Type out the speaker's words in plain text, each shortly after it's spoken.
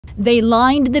They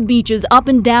lined the beaches up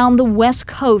and down the west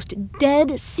coast,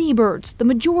 dead seabirds, the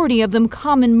majority of them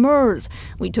common murres.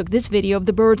 We took this video of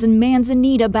the birds in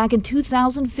Manzanita back in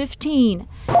 2015.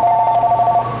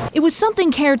 It was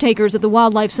something caretakers at the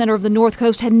Wildlife Center of the North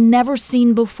Coast had never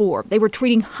seen before. They were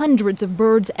treating hundreds of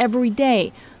birds every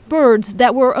day. Birds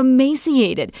that were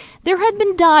emaciated. There had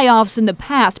been die-offs in the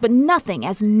past, but nothing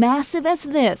as massive as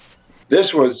this.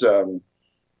 This was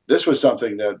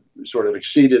something that sort of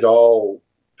exceeded all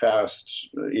past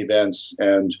events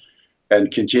and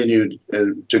continued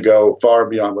to go far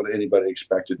beyond what anybody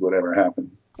expected would ever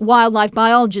happen. Wildlife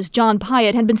biologist John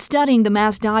Pyatt had been studying the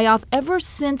mass die-off ever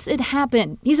since it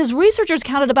happened. He says researchers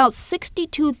counted about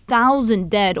 62,000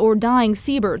 dead or dying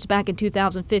seabirds back in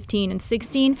 2015 and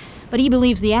 16, but he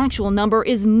believes the actual number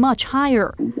is much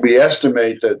higher. We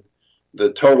estimate that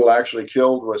the total actually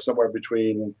killed was somewhere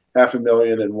between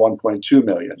 500,000 and 1.2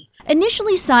 million.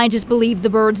 Initially, scientists believed the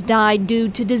birds died due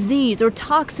to disease or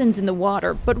toxins in the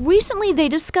water, but recently they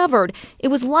discovered it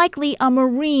was likely a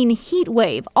marine heat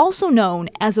wave, also known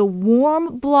as a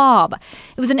warm blob.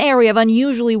 It was an area of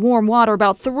unusually warm water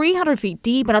about 300 feet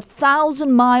deep and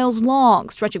 1,000 miles long,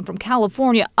 stretching from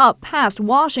California up past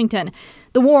Washington.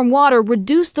 The warm water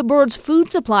reduced the birds'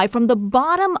 food supply from the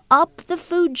bottom up the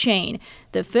food chain.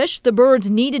 The fish the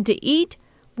birds needed to eat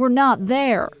were not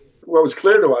there. What was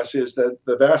clear to us is that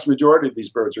the vast majority of these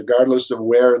birds, regardless of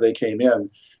where they came in,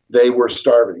 they were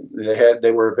starving.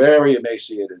 They were very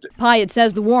emaciated. Pyatt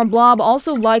says the warm blob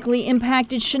also likely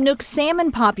impacted Chinook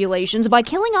salmon populations by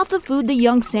killing off the food the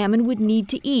young salmon would need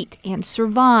to eat and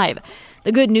survive.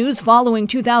 The good news, following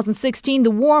 2016,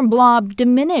 the warm blob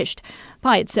diminished.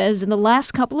 Pyatt says in the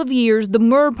last couple of years, the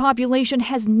murre population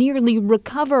has nearly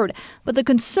recovered, but the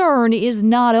concern is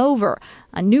not over.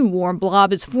 A new warm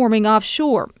blob is forming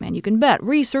offshore, and you can bet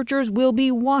researchers will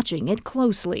be watching it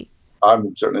closely.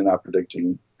 I'm certainly not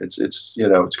predicting. It's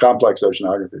complex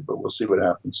oceanography, but we'll see what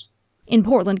happens. In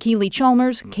Portland, Keely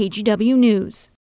Chalmers, KGW News.